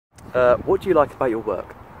What do you like about your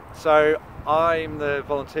work? So I'm the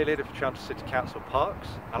volunteer leader for Chelmsford City Council Parks,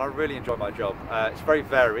 and I really enjoy my job. It's very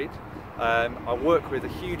varied. I work with a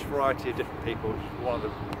huge variety of different people, which is one of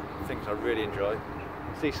the things I really enjoy.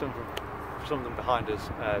 See some of them behind us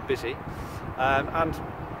busy, and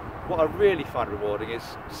what I really find rewarding is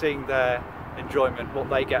seeing their enjoyment, what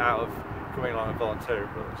they get out of coming along and volunteering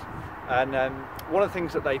with us. And one of the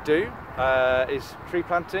things that they do is tree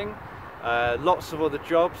planting, lots of other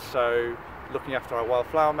jobs, so looking after our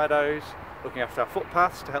wildflower meadows, looking after our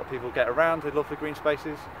footpaths to help people get around the lovely green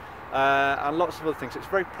spaces, and lots of other things. It's a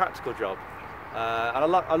very practical job,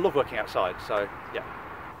 and I love working outside, so yeah.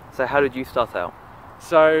 So how did you start out?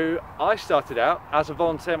 So I started out as a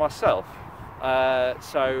volunteer myself.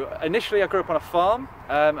 So initially I grew up on a farm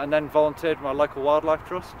and then volunteered with my local wildlife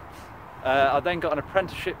trust. I then got an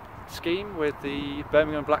apprenticeship scheme with the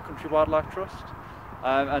Birmingham Black Country Wildlife Trust,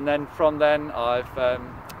 and then from then I've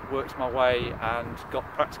worked my way and got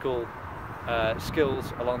practical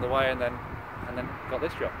skills along the way, and then got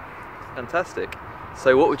this job. Fantastic.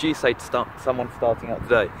 So what would you say to someone starting out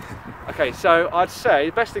today? Okay, so I'd say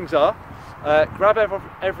the best things are grab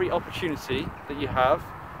every opportunity that you have.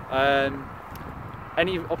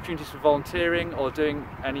 Any opportunities for volunteering or doing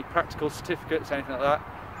any practical certificates, anything like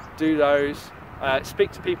that, do those.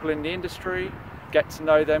 Speak to people in the industry, get to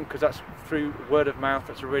know them, because that's through word of mouth.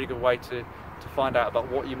 That's a really good way to find out about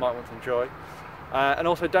what you might want to enjoy. And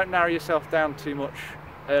also don't narrow yourself down too much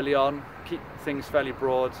early on. Keep things fairly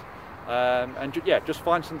broad, and yeah, just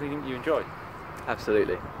find something you enjoy.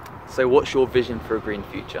 Absolutely. So what's your vision for a green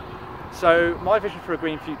future? So my vision for a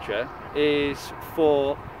green future is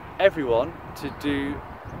for everyone to do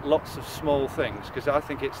lots of small things, because I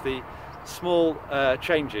think it's the small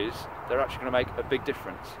changes that are actually going to make a big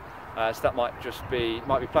difference. So that might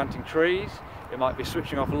be planting trees, it might be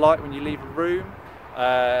switching off a light when you leave a room,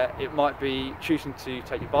 it might be choosing to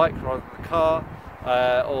take your bike rather than the car,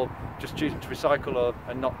 or just choosing to recycle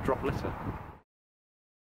and not drop litter.